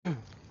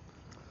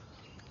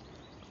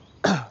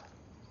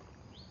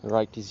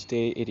Right, it's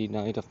day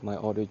 89 of my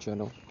audio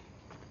journal.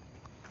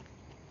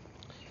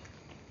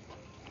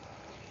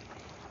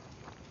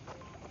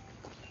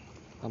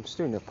 I'm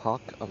still in the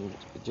park.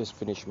 Just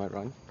finished my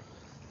run.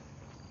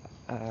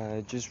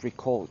 I just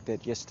recalled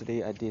that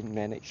yesterday I didn't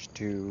manage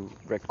to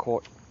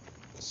record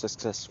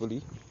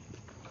successfully.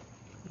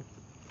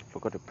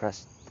 Forgot to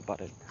press the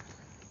button.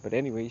 But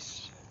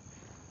anyways,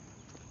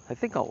 I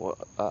think I'll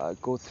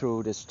go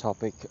through this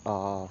topic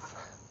of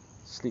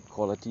sleep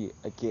quality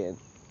again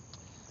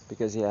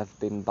because it have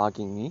been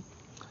bugging me.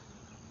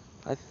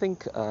 I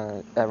think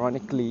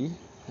ironically,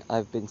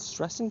 I've been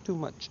stressing too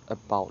much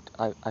about.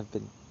 I've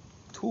been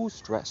too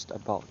stressed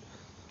about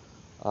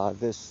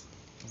this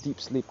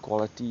deep sleep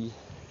quality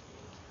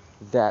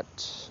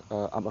that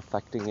I'm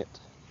affecting it.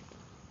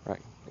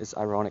 Right? It's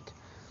ironic.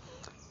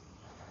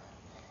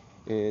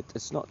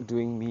 It's not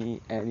doing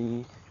me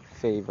any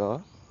favor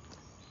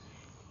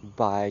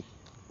by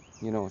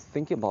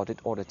thinking about it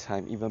all the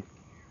time, even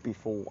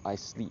before I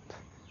sleep.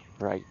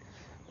 Right?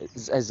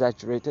 It's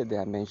exaggerated that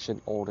I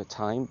mention all the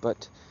time,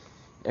 but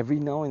every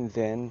now and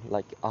then,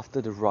 like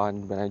after the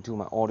run, when I do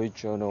my audio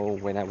journal,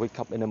 when I wake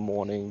up in the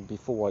morning,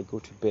 before I go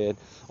to bed,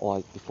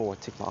 or before I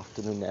take my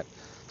afternoon nap.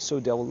 So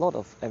there were a lot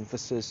of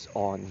emphasis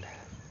on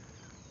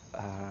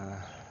uh,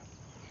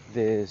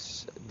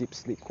 this deep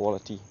sleep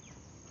quality.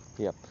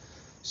 Yep.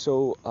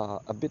 So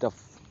a bit of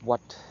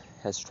what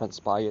has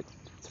transpired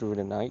through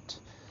the night.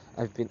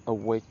 I've been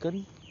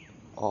awakened,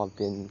 or I've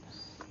been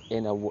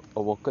in a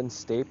awoken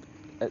state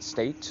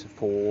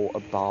for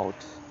about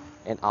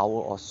an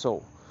hour or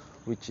so,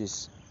 which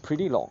is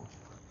pretty long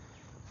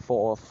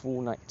for a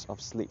full night of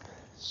sleep.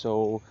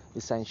 So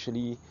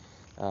essentially,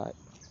 uh,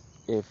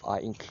 if I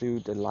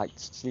include the light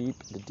sleep,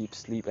 the deep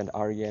sleep, and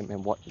REM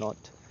and whatnot,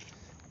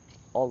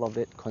 all of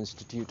it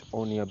constitute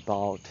only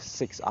about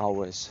 6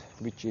 hours,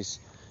 which is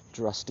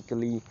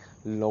drastically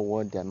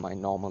lower than my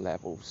normal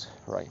levels,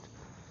 right?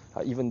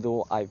 Even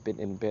though I've been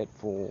in bed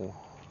for,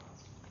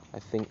 I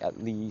think, at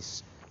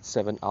least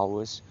 7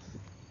 hours,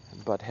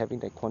 but having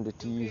that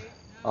quantity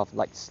of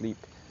light sleep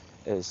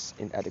is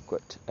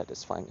inadequate at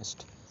its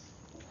finest.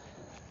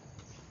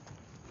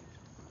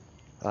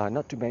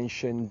 Not to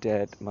mention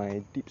that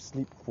my deep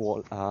sleep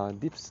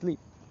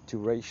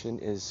duration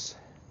is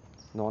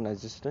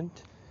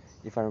non-existent.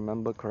 If I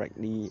remember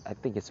correctly, I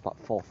think it's about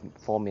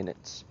 4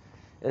 minutes.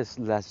 It's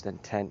less than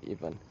 10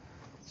 even.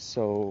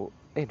 So,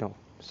 no,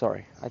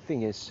 sorry. I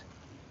think it's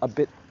a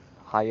bit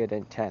higher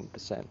than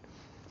 10%.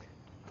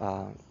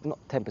 Not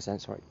 10%,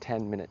 sorry,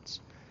 10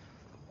 minutes.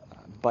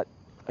 But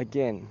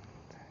again,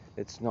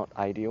 it's not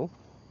ideal.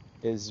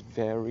 It's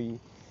very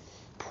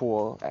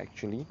poor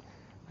actually.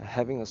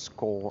 Having a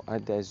score,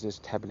 there's this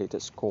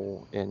tabulated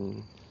score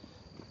in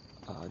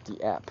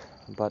the app,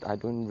 but I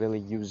don't really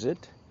use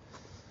it.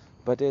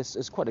 But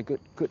it's quite a good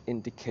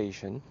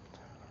indication,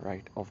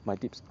 right, of my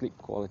deep sleep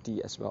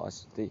quality as well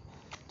as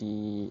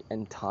the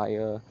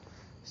entire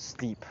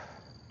sleep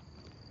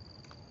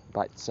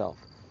by itself.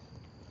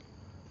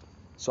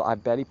 So I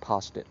barely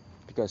passed it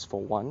because,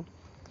 for one,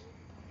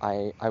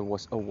 I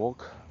was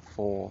awoke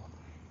for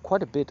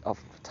quite a bit of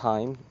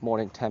time, more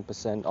than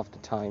 10% of the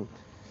time.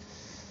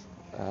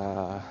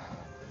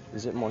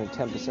 Is it more than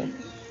 10%?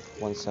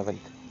 1/7.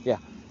 Yeah,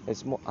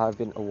 it's more. I've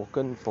been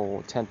awoken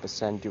for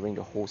 10% during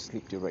the whole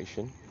sleep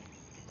duration.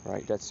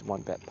 Right, that's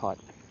one bad part.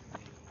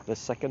 The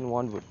second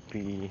one would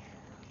be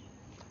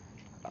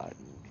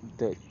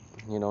the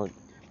you know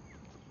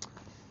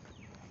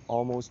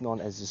almost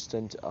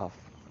non-existent of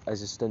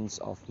existence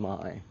of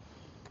my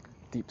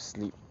deep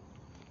sleep.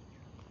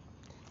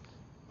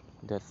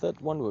 The third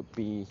one would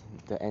be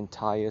the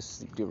entire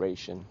sleep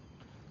duration,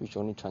 which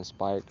only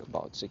transpired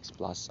about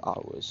 6+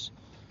 hours.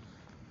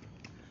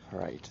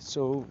 Right,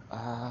 so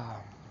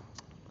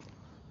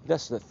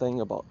that's the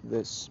thing about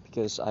this,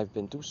 because I've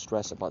been too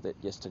stressed about it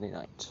yesterday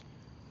night.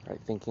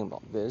 Right, thinking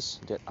about this,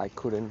 that I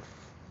couldn't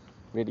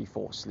really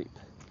fall asleep.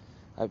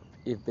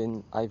 I've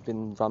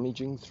been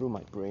rummaging through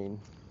my brain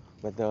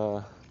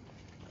whether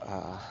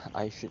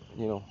I should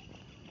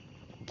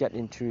get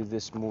into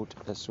this mood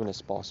as soon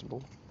as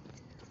possible,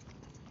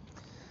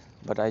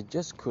 but I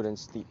just couldn't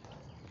sleep.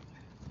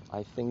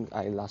 I think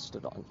I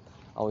lasted on.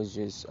 I was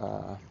just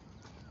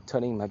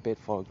turning my bed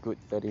for a good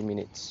 30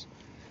 minutes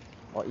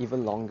or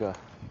even longer.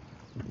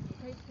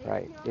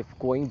 Right, if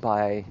going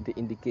by the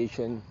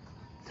indication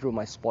through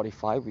my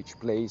Spotify, which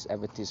plays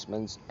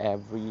advertisements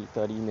every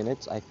 30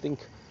 minutes, I think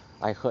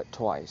I heard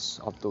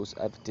twice of those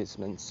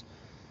advertisements.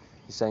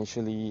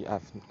 Essentially,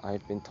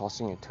 I've been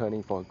tossing and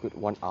turning for a good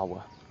 1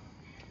 hour.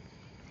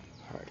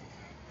 Right.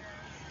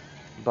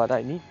 But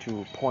I need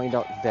to point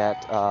out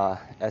that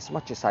as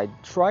much as I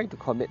tried to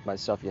commit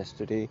myself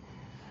yesterday,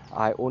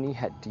 I only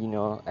had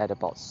dinner at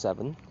about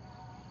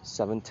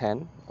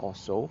 7:10 or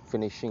so,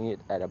 finishing it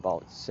at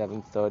about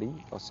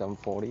 7:30 or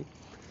 7:40.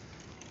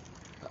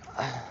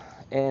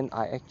 And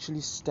I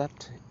actually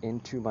stepped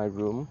into my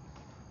room,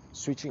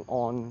 switching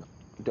on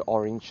the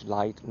orange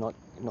light, not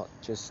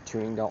just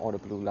tuning down all the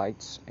blue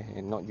lights,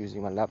 and not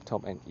using my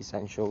laptop and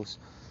essentials,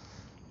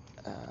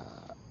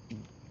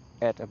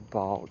 at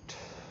about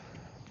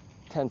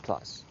 10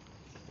 plus,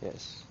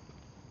 yes.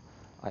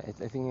 I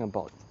think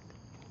about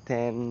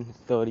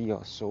 10:30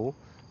 or so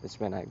is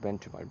when I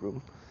went to my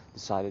room,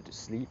 decided to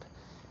sleep.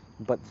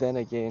 But then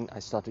again, I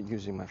started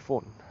using my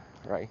phone,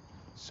 right?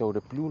 So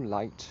the blue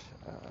light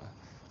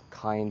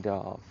kind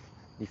of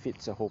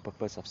defeats the whole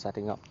purpose of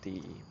setting up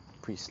the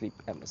pre-sleep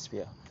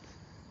atmosphere.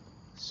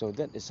 So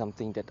that is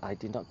something that I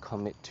did not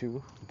commit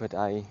to, but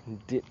I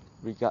did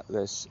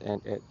regardless,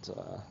 and it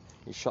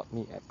shot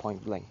me at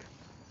point blank.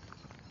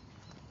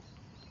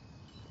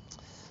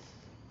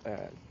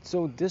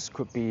 So this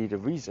could be the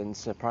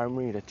reasons,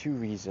 primarily the two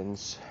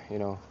reasons,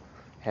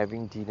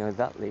 having dinner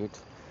that late,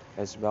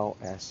 as well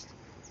as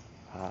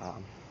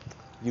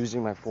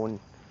using my phone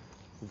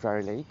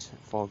very late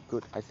for a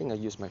good, I think I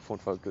used my phone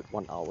for a good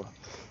 1 hour.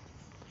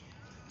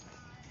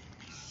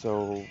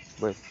 So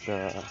with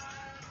the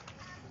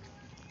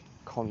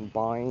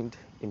combined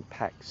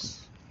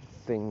impacts,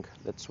 I think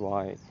that's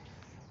why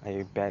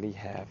I barely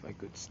have a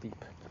good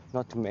sleep.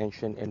 Not to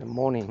mention, in the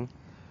morning,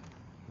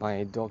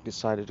 my dog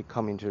decided to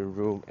come into the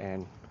room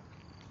and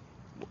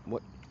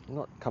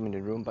not come in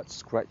the room, but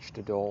scratch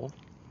the door.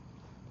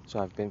 So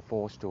I've been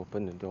forced to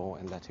open the door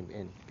and let him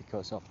in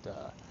because of the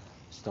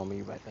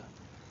stormy weather.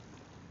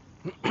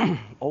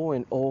 All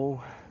in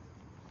all,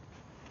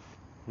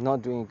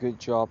 not doing a good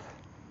job,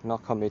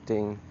 not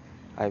committing.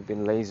 I've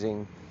been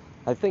lazing.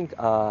 I think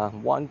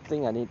one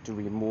thing I need to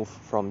remove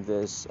from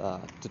this,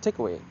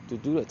 to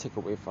do a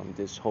takeaway from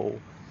this whole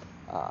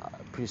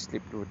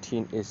pre-sleep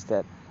routine is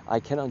that I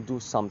cannot do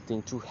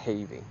something too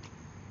heavy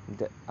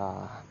that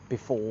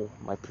before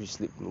my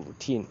pre-sleep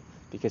routine,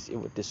 because it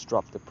would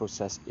disrupt the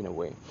process in a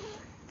way,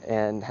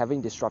 and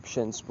having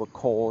disruptions will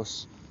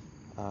cause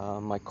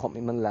my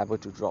commitment level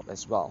to drop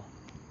as well.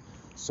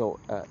 So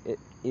it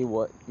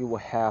will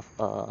have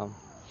a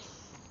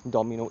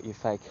domino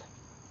effect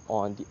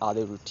on the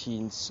other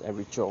routines and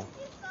ritual,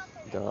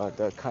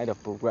 the kind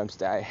of programs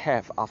that I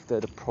have after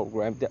the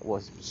program that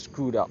was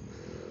screwed up.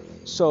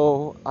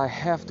 So I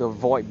have to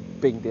avoid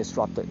being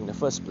disrupted in the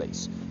first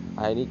place.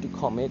 I need to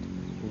commit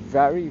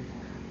very,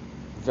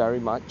 very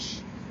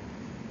much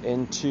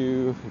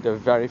into the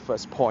very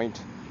first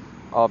point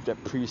of the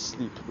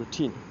pre-sleep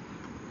routine.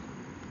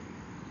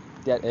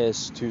 That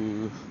is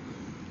to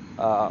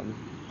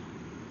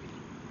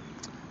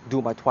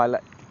do my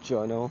twilight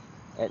journal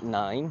at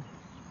 9,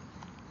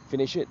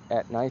 finish it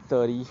at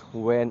 9:30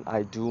 when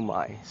I do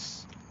my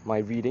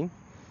reading,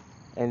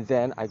 and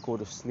then I go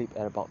to sleep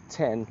at about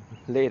 10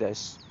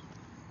 latest,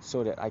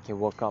 so that I can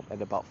wake up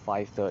at about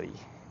 5:30,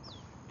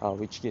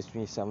 which gives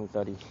me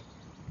 7:30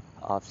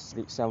 of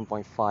sleep,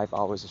 7.5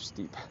 hours of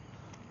sleep.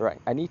 Right,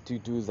 I need to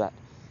do that.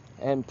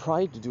 And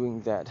prior to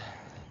doing that,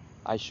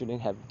 I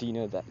shouldn't have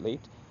dinner that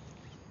late.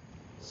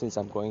 Since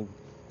I'm going to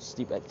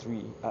sleep at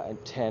 3 and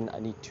 10, I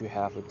need to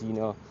have a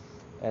dinner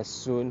as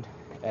soon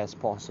as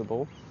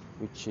possible,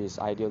 which is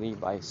ideally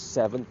by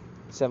 7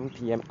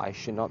 p.m. I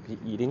should not be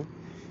eating,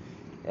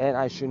 and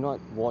I should not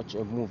watch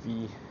a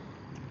movie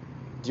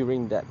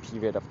during that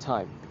period of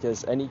time,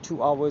 because any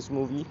 2 hours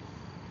movie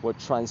would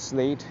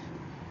translate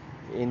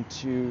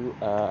into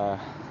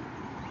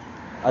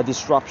a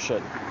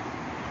disruption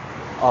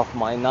of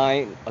my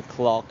 9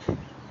 o'clock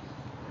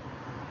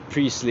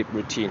pre-sleep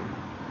routine.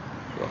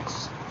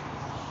 Yes.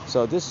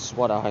 So this is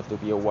what I have to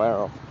be aware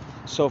of.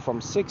 So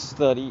from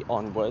 6:30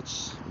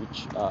 onwards,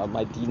 which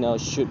my dinner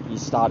should be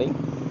starting,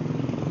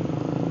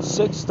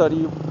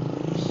 6:30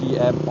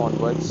 p.m.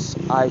 onwards,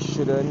 I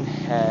shouldn't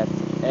have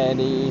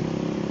any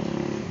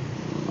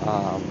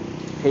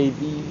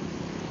heavy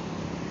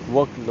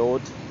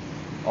workload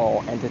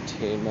or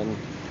entertainment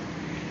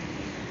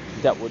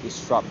that would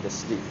disrupt the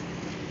sleep,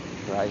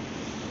 right?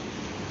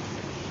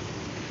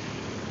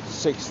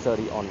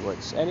 6:30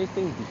 onwards.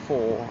 Anything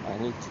before, I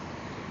need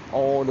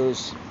all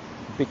those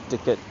big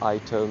ticket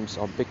items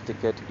or big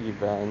ticket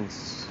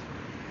events,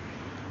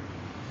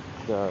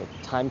 the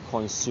time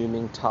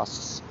consuming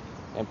tasks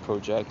and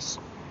projects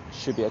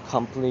should be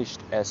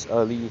accomplished as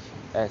early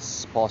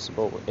as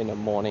possible in the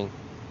morning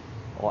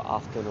or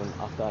afternoon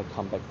after I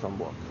come back from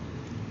work.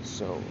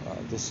 So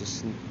this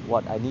is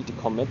what I need to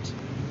commit.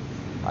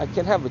 I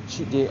can have a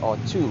cheat day or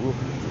two,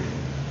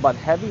 but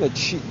having a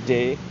cheat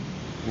day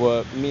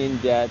will mean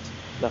that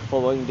the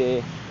following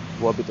day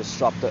will be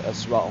disrupted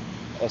as well,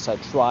 as I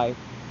try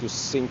to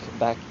sink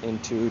back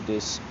into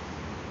this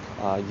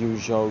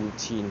usual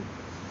routine.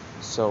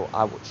 So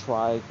I would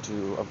try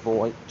to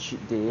avoid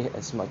cheat day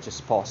as much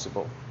as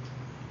possible,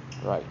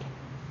 right?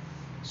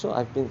 So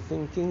I've been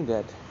thinking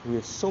that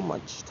with so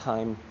much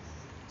time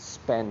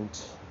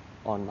spent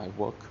on my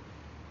work,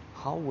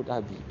 how would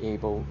I be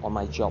able, on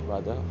my job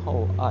rather,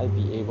 how would I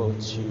be able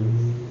to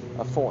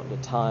afford the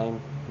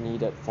time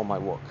needed for my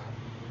work,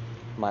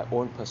 my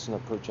own personal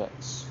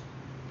projects,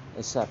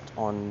 except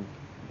on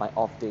my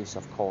off days,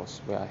 of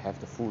course, where I have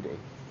the full day.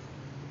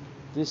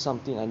 This is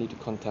something I need to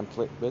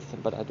contemplate with,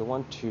 but I don't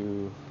want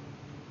to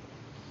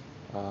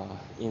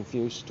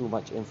infuse too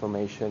much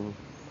information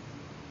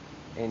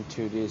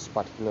into this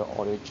particular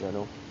audio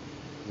journal,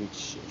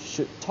 which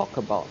should talk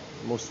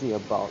mostly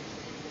about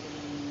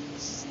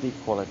sleep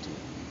quality.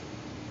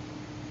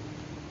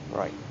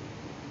 right?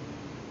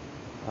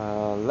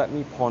 Let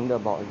me ponder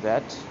about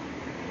that.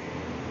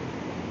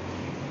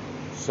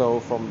 So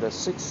from the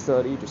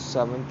 6:30 to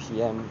 7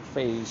 p.m.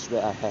 phase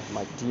where I have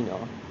my dinner,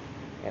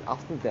 and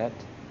after that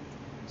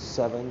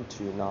 7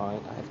 to 9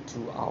 I have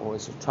 2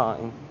 hours of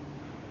time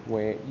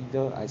where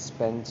either I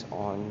spend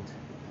on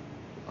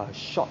a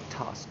short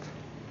task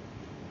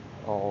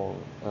or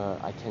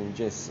I can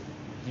just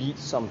read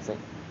something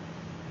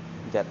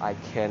that I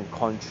can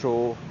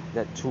control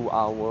that 2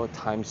 hour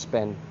time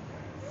span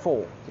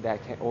for, that I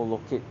can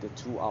allocate the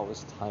 2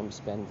 hours time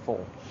span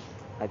for.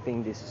 I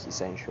think this is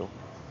essential.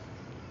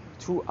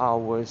 2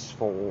 hours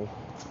for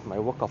my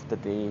work of the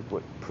day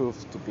would prove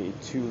to be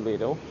too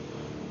little.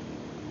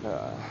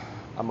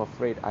 I'm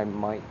afraid I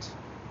might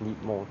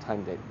need more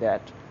time than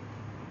that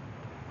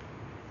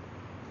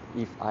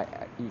if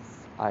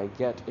I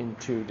get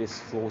into this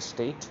flow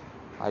state.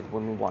 I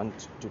wouldn't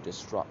want to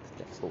disrupt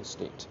that flow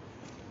state.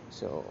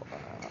 So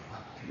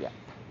yeah,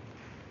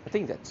 I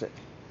think that's it.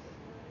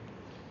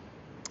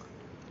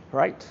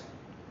 Right?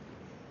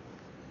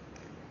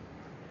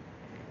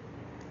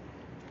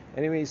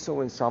 Anyway,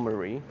 so in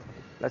summary,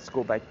 let's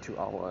go back to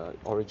our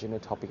original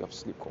topic of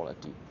sleep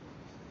quality.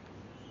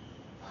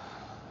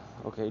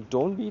 Okay,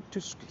 don't be too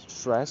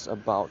stressed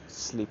about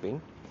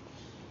sleeping.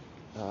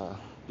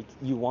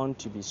 You want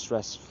to be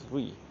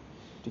stress-free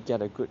to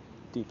get a good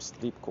deep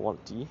sleep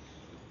quality,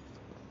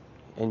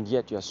 and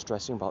yet you're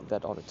stressing about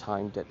that all the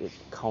time, that it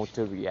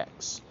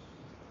counter-reacts.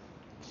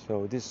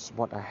 So this is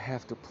what I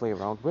have to play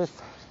around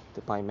with,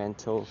 my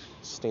mental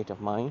state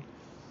of mind.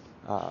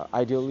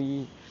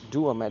 Ideally,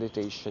 do a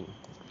meditation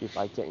if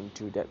I get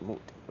into that mood,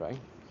 right?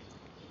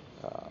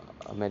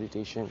 A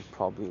meditation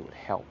probably would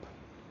help.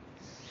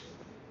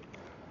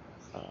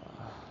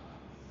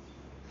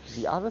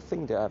 The other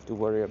thing that I have to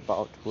worry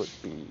about would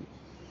be,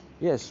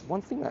 yes,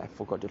 one thing I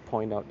forgot to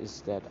point out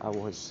is that I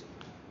was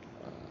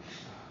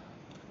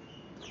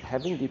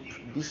having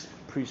this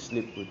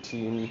pre-sleep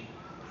routine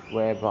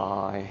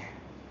whereby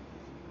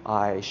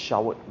I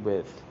showered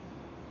with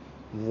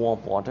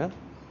warm water.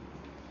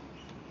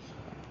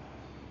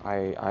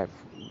 I've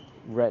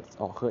read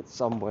or heard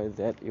somewhere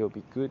that it will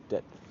be good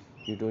that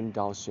you don't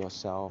douse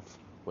yourself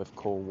with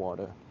cold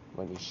water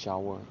when you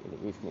shower in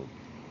the evening.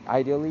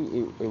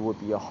 Ideally, it would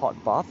be a hot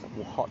bath,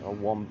 hot or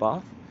warm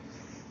bath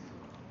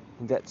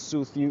that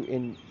soothes you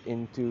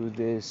into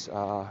this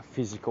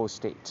physical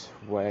state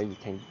where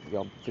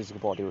your physical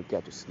body will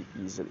get to sleep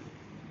easily.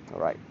 All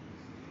right.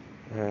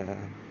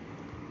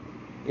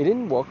 It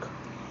didn't work.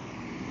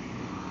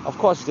 Of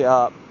course, there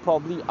are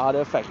probably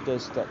other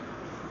factors that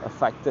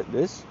affected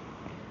this,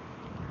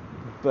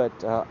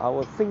 but I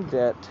would think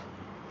that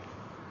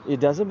it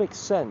doesn't make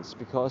sense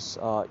because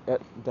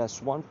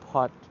there's one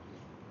part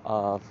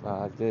of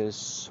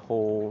this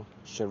whole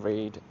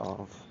charade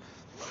of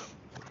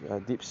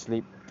deep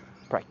sleep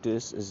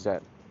practice is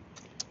that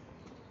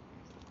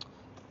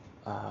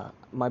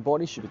my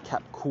body should be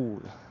kept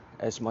cool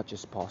as much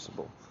as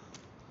possible.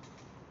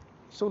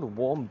 So the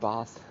warm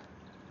bath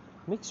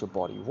makes your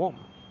body warm,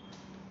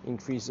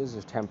 increases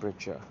the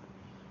temperature,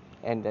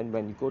 and then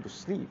when you go to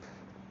sleep,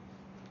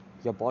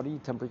 your body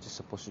temperature is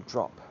supposed to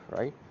drop,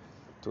 right,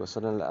 to a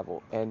certain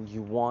level, and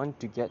you want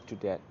to get to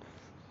that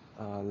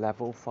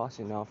level fast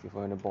enough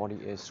when the body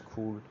is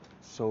cool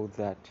so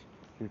that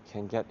you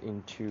can get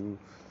into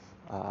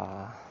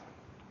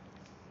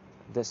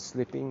the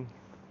sleeping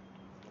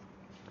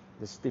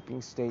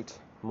state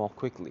more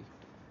quickly.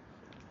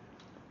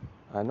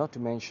 Not to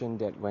mention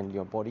that when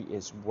your body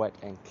is wet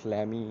and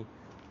clammy,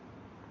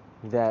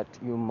 that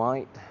you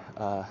might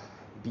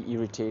be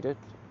irritated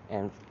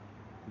and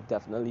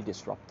definitely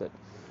disrupted.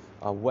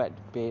 A wet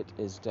bed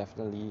is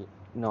definitely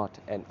not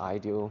an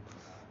ideal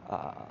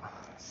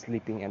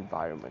sleeping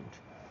environment.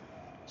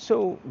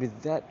 So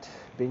with that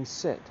being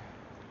said,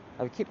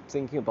 I keep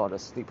thinking about the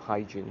sleep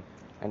hygiene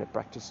and the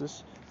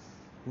practices,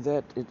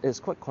 that it is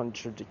quite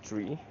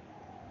contradictory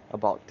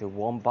about the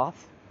warm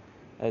bath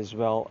as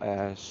well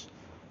as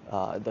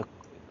the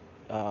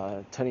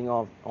turning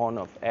on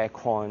of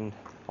aircon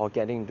or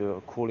getting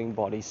the cooling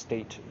body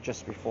state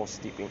just before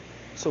sleeping.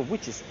 So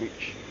which is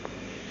which?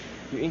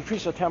 You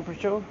increase your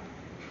temperature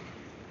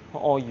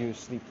or you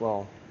sleep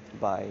well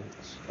by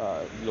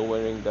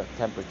lowering the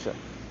temperature?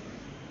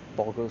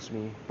 Boggles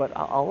me, but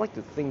I like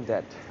to think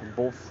that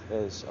both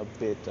is a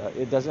bit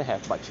it doesn't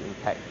have much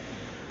impact,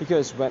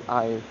 because when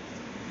I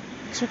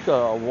took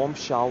a warm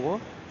shower,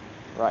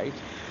 right,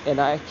 and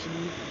I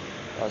actually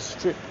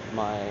stripped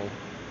my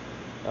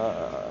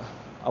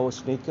I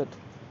was naked,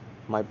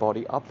 my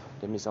body up,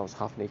 that means I was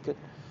half naked,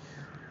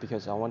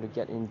 because I want to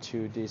get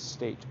into this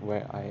state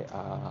where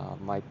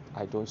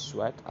I don't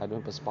sweat, I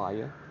don't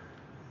perspire,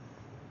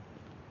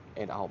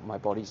 and my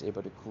body is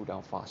able to cool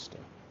down faster.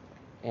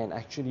 And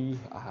actually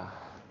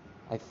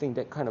I think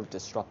that kind of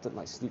disrupted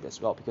my sleep as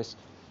well, because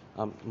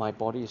my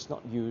body is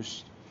not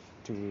used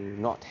to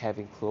not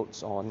having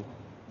clothes on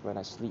when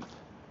I sleep,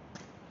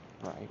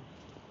 right?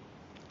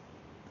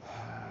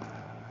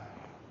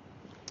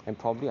 And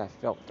probably I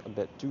felt a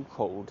bit too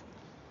cold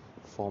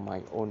for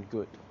my own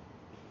good.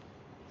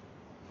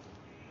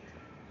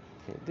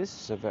 Okay,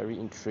 this is a very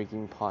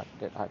intriguing part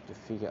that I have to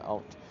figure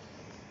out.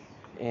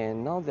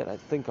 And now that I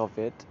think of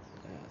it,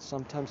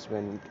 sometimes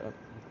when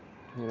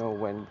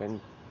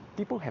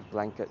people have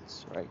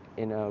blankets, right,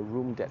 in a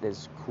room that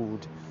is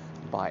cooled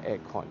by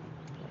aircon,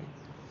 right?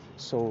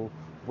 So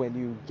when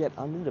you get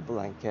under the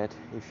blanket,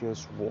 it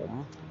feels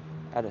warm.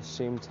 At the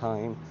same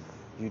time,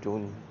 you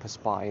don't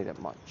perspire that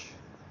much,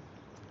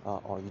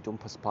 or you don't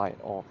perspire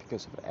at all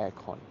because of the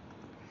aircon.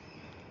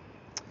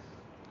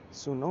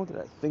 So now that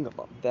I think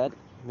about that,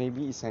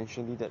 maybe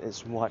essentially that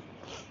is what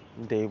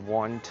they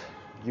want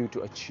you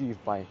to achieve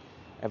by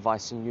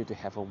advising you to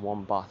have a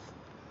warm bath.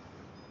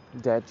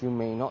 That you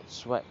may not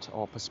sweat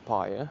or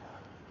perspire,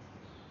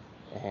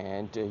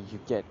 and you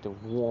get the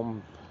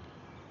warm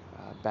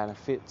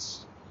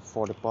benefits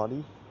for the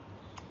body,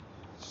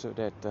 so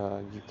that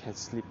you can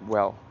sleep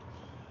well.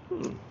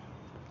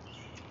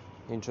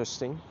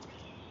 Interesting.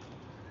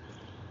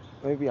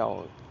 Maybe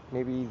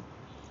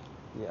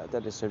yeah,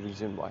 that is the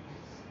reason why.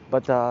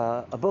 But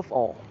above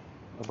all,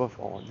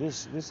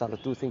 these are the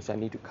two things I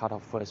need to cut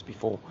off first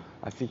before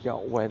I figure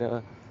out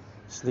whether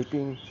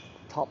sleeping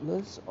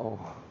topless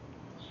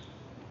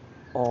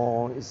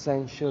or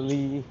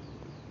essentially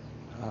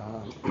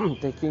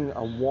taking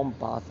a warm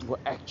bath will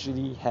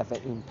actually have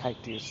an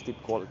impact to your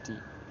sleep quality.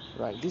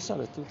 Right? These are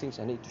the two things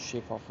I need to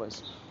shave off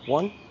first.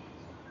 One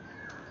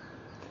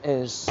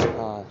is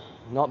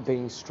not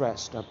being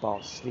stressed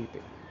about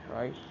sleeping.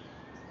 Right?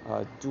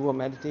 Do a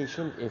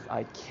meditation if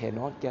I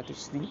cannot get to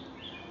sleep.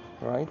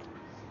 Right?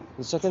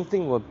 The second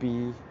thing would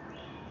be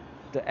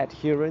the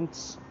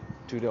adherence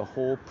to the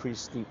whole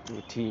pre-sleep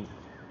routine.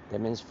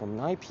 That means from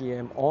 9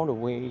 p.m. all the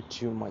way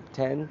to my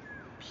 10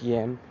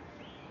 p.m.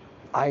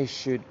 I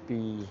should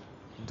be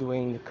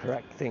doing the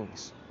correct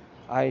things.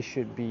 I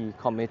should be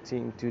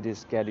committing to this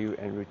schedule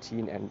and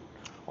routine and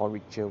or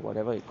ritual,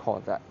 whatever you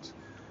call that.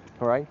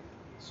 Alright?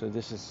 So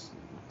this is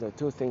the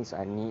two things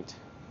I need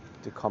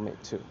to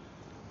commit to.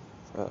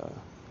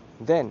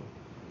 Then,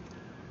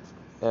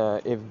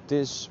 if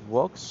this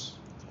works,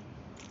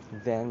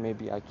 then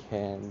maybe I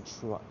can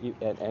try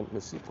it, and the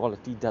sleep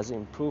quality doesn't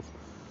improve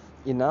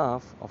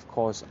enough. Of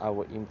course, I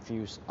will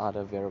infuse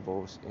other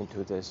variables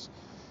into this.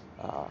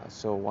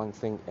 So one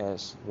thing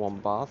is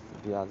warm bath,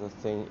 the other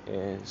thing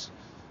is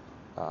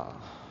uh,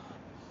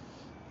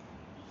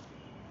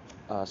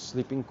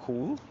 sleeping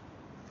cool.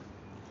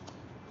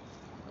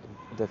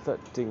 The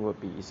third thing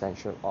would be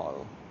essential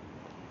oil.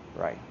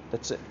 Right,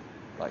 that's it.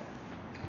 Right.